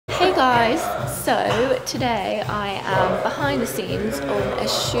guys, so today I am behind the scenes on a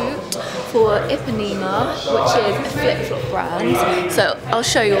shoot for Ipanema, which is a flip-flop brand. So I'll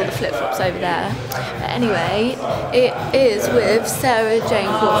show you all the flip-flops over there. But anyway, it is with Sarah Jane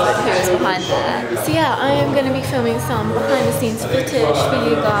Crawford, who is behind there. So yeah, I am going to be filming some behind the scenes footage for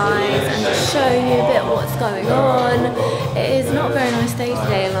you guys and just show you a bit what's going on. It is not a very nice day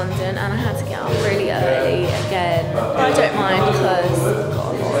today in London and I had to get up really early again. But I don't mind because I've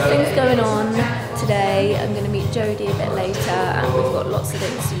got a lot of things going on today. I'm going to meet Jodie a bit later and we've got lots of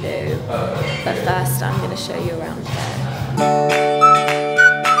things to do. But first I'm going to show you around here.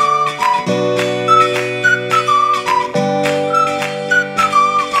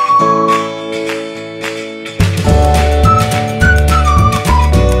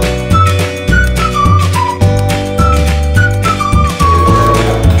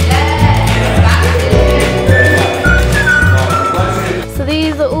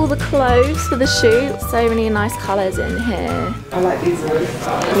 Clothes for the shoot. So many nice colours in here. I like these ones.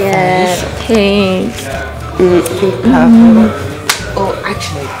 Yeah, pink. Pink purple. Oh,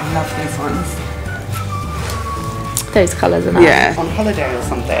 actually, I love these ones. Those colours are nice. Yeah, on holiday or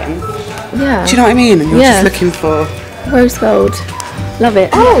something. Yeah. Do you know what I mean? And you're just looking for rose gold. Love it.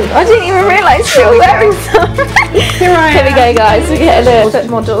 Oh, I didn't even realise you were wearing some. Here we go, guys. We're getting a foot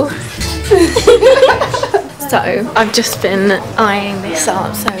model. So I've just been eyeing this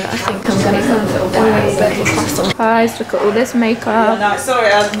up, so I think I'm going to put a little bit of a fuss on. Guys, look at all this makeup. No, sorry,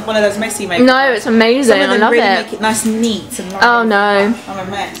 one of those messy makeup. No, it's amazing. I love really it. Make it nice and neat and like, oh no, I'm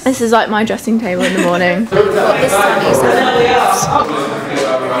a mess. This is like my dressing table in the morning. We've got this sunny side.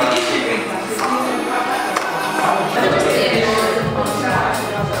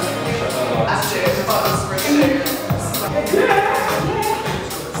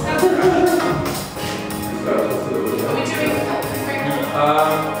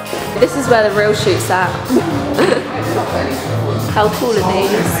 This is where the real shoot's at. How cool are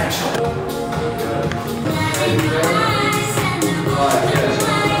these?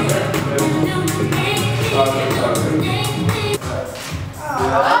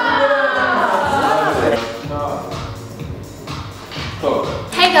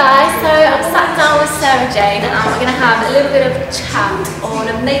 Hey guys, so I'm sat down with Sarah Jane and we're going to have a little bit of a chat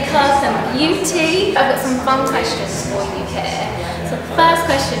on makeup and beauty. I've got some fun questions for you here. So the first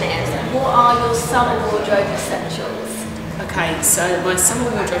question is, what are your summer wardrobe essentials? Okay, so my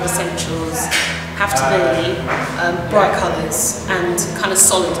summer wardrobe essentials have to be bright colours and kind of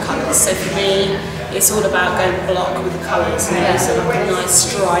solid colours. So for me, it's all about going block with the colours. You know, so like a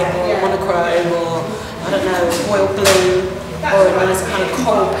nice stripe or a monochrome or, I don't know, royal blue or a nice kind of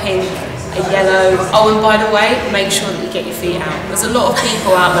coral pink, a yellow. Oh, and by the way, make sure that you get your feet out. There's a lot of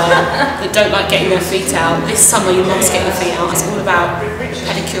people out there that don't like getting their feet out. This summer you must get your feet out. It's all about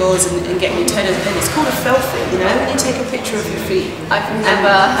pedicures and getting your toenails. And it's called a felfie, you know, when you take a picture of your feet. I've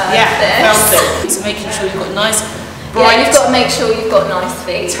never heard this. Felfie. So making sure you've got nice, bright, you've got to make sure you've got nice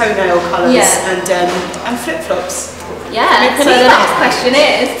feet. Toenail colours and flip-flops. Yeah, so the next question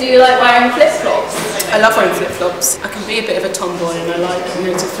is, do you like wearing flip-flops? I love wearing flip-flops. I can be a bit of a tomboy and I like, you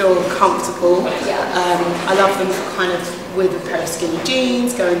know, to feel comfortable. Yeah. I love them for kind of with a pair of skinny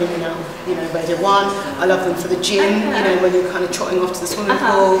jeans, going in and out, you know, Radio 1. I love them for the gym, you know, when you're kind of trotting off to the swimming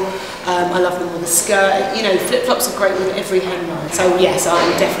pool. I love them with a skirt. You know, flip-flops are great with every hemline. So yes,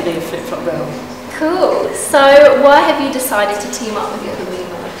 I'm definitely a flip-flop girl. Cool. So why have you decided to team up with Ipanema?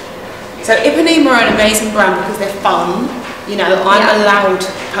 So Ipanema are an amazing brand because they're fun. You know, I'm a loud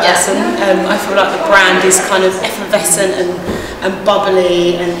person. I feel like the brand is kind of effervescent and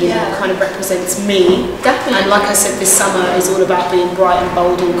bubbly and, you know, kind of represents me. Definitely. And like I said, this summer is all about being bright and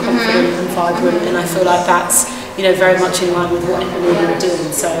bold and confident and vibrant, and I feel like that's, you know, very much in line with what Ipanema are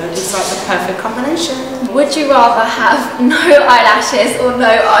doing. So it's like the perfect combination. Would you rather have no eyelashes or no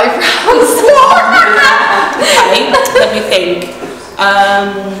eyebrows? Okay, let me think.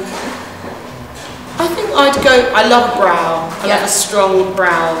 I think I'd go, I love a brow. I love a strong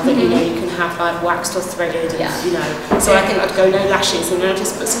brow that, you know, you can have like waxed or threaded, and, you know. So I think I'd go no lashes and then I'd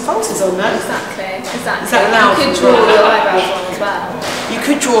just put some falsies on there. Exactly. Is that allowed? You could draw your eyebrows on as well. You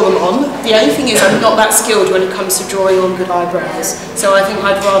could draw them on. The only thing is I'm not that skilled when it comes to drawing on good eyebrows. So I think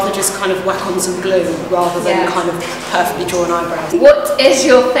I'd rather just kind of whack on some glue rather than kind of perfectly drawn eyebrows. What is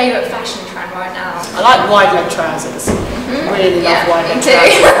your favourite fashion trend right now? I like wide leg trousers. Really love wide leg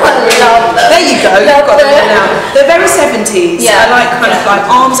trousers. I love them. There you go. You've got them now. They're very 70s. I like kind of like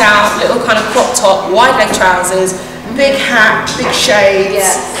arms out, little kind of crop top, wide leg trousers, big hat, big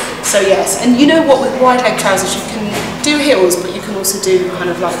shades. So yes, and you know what, with wide leg trousers you can do heels, but you can also do kind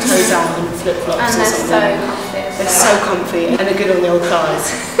of like toes out and flip flops. And they're so comfy. They're so comfy and they're good on the old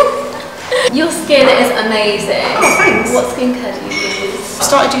thighs. Your skin is amazing. Oh, thanks. What skincare do you use? I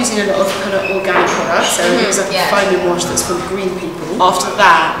started using a lot of kind of organic products, so I use like a foaming wash that's from green people. After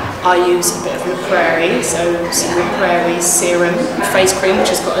that, I use a bit of McQuarrie, so some McQuarrie serum, face cream, which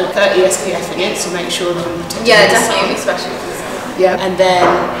has got a 30 SPF in it, to make sure that I'm protected. Yeah, definitely, especially for the sun. Yeah, and then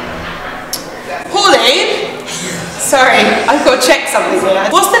Pauline. Sorry, I've got to check something here.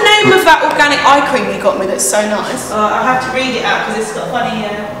 What's the name of that organic eye cream you got me that's so nice? I have to read it out because it's got a funny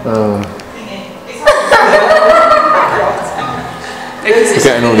thingy. Because it's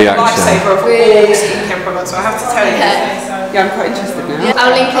getting all the action. Lifesaver of all skincare products, so I have to tell you. Yeah, I'm quite interested now. Yeah,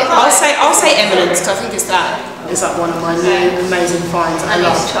 I'll link it. I'll say Eminence, because I think it's that. It's like one of my new amazing finds. I need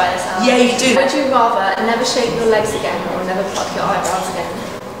to try this out. Yeah, you do. Would you rather never shave your legs again or never pluck your eyebrows again?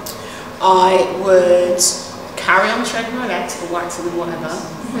 I would carry on shaving my legs or waxing them, whatever,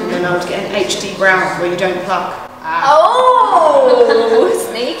 and then I would get an HD brown where you don't pluck. Oh,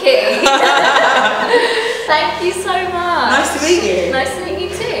 sneaky. Thank you so much. Nice to meet you. Nice to meet you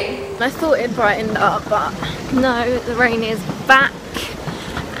too. I thought it brightened up, but no, the rain is back.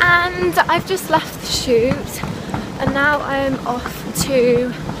 And I've just left the shoot, and now I'm off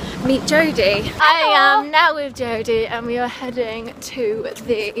to meet Jodie. I am now with Jodie, and we are heading to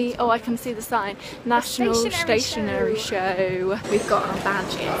the, oh I can see the sign, National Stationery Show. We've got our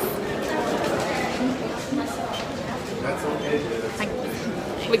badges.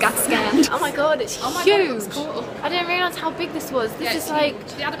 We got scanned. Oh my god, it's huge. Cool. I didn't realise how big this was. This is like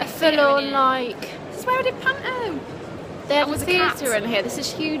a full-on like... This is where I did Panto. They have a theatre in here. This is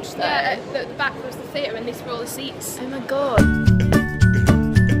huge though. Yeah, at the back was the theatre and these were all the seats. Oh my god.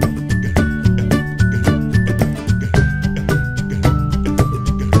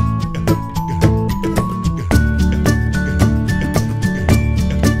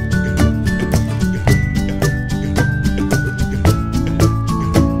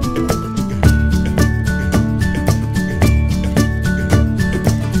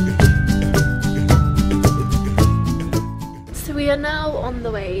 Now on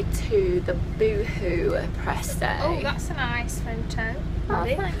the way to the Boohoo press day. Oh, that's a nice photo. Oh,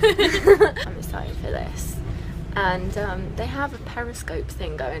 thanks. I'm excited for this. And they have a periscope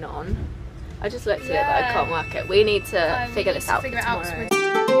thing going on. I just looked at it, but I can't work it. We need to figure this out for tomorrow.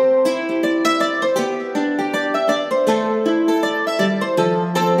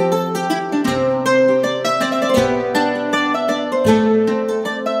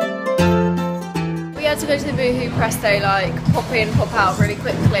 To go to the Boohoo press day, like pop in, pop out really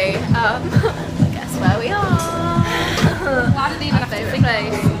quickly. Guess where we are. Well, I didn't even have to think.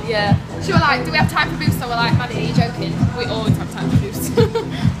 Place. Yeah. She was like, do we have time for Boost? So we're like, Maddie, are you joking? We always have time for Boost.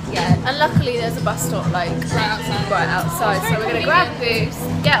 Yeah, and luckily there's a bus stop like right outside. So we're gonna grab Boost,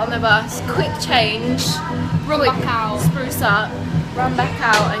 get on the bus, quick change, run back out, spruce up, run back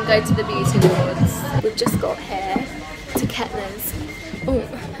out and go to the beauty awards. We've just got here to Kettner's. Oh,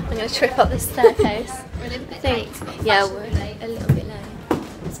 I'm gonna trip up this staircase. We're a little bit late. Yeah, we're a little bit late.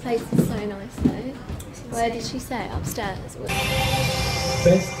 This place is so nice though. Where did she say? Upstairs?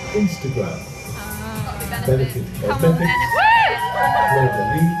 Best Instagram. Benefit Cosmetics.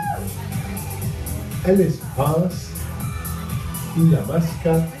 Globally. Ellis Pass. La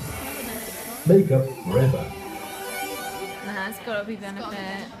Masca. Makeup Forever. Nah, it's gotta be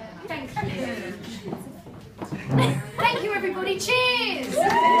Benefit. Thank you. Thank you, everybody. Cheers.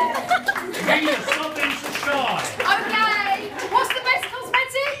 Something to try. Okay. What's the best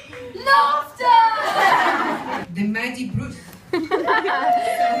cosmetic? Laughter. The Magic Bruce.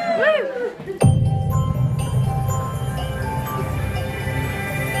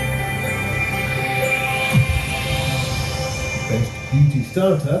 Best Beauty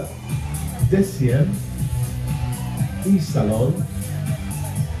Startup. Deciem. eSalon.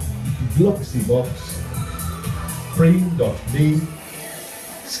 Gloxybox. Cream.me,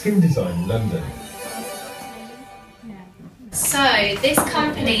 Skin Design London. So this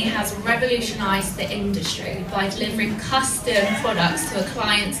company has revolutionised the industry by delivering custom products to a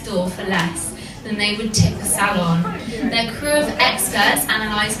client's door for less than they would tip a salon. Their crew of experts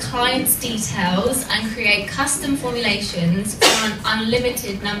analyse clients' details and create custom formulations for an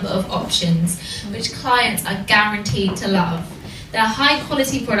unlimited number of options, which clients are guaranteed to love. Their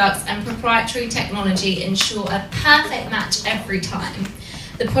high-quality products and proprietary technology ensure a perfect match every time.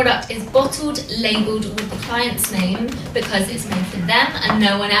 The product is bottled, labelled with the client's name because it's made for them and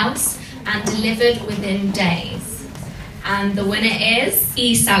no one else, and delivered within days. And the winner is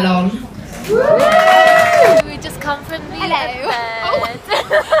eSalon. We just come from the Hello. event.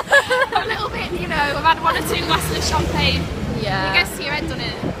 A little bit, you know, I've had 1 or 2 glasses of champagne. Yeah. It gets to your head, doesn't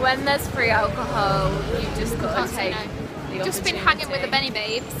it? When there's free alcohol, you just got to take. Just been hanging with the Benny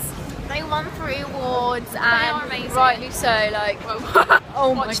Babes. They won 3 awards They are and amazing. rightly so, like,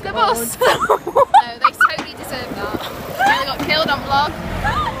 oh my Watch the god. bus. No, they totally deserve that. They got killed on vlog.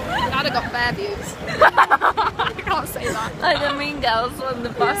 I'd have got bare views. I can't say that. Like the mean girls when the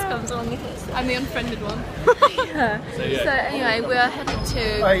bus comes along and hits them. I'm the unfriended one. Yeah. So anyway, we're headed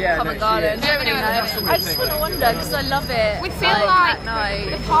to Covent Garden. is. Don't really know. I just want to wander because I love it. We feel like at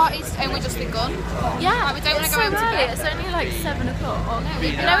night. the party's only just begun. Yeah, Like, we don't want it's to go so home to early. bed. It's only like 7 o'clock.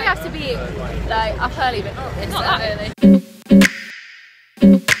 You know we have to be like up early, but not Not that that early.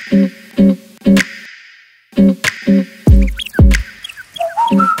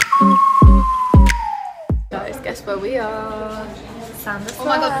 Guys, guess where we are? Samba. Oh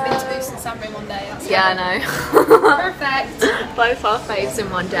my god, we've been to Boost and Samba in one day. That's Yeah, I know. perfect. Both our faves in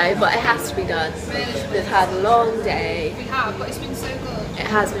one day, but it has to be done. Really? We've had a long day. We have, but it's been so good. It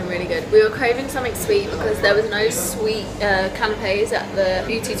has been really good. We were craving something sweet because there was no sweet canapes at the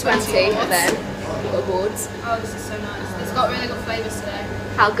Beauty20 event. Awards. Oh, this is so nice. It's got really good flavours today.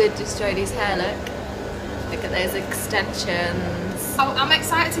 How good does Jodie's hair look? Look at those extensions. I'm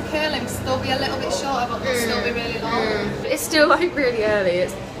excited to curl him because they'll be a little bit shorter, but they'll still be really long. It's still like really early.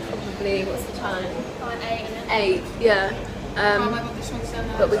 It's probably, what's the time? Like 8 and then. 8, yeah. Oh my god, this one's so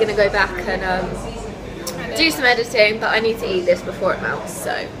nice. But we're gonna go back and do some editing, but I need to eat this before it melts,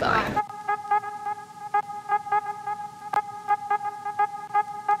 so bye.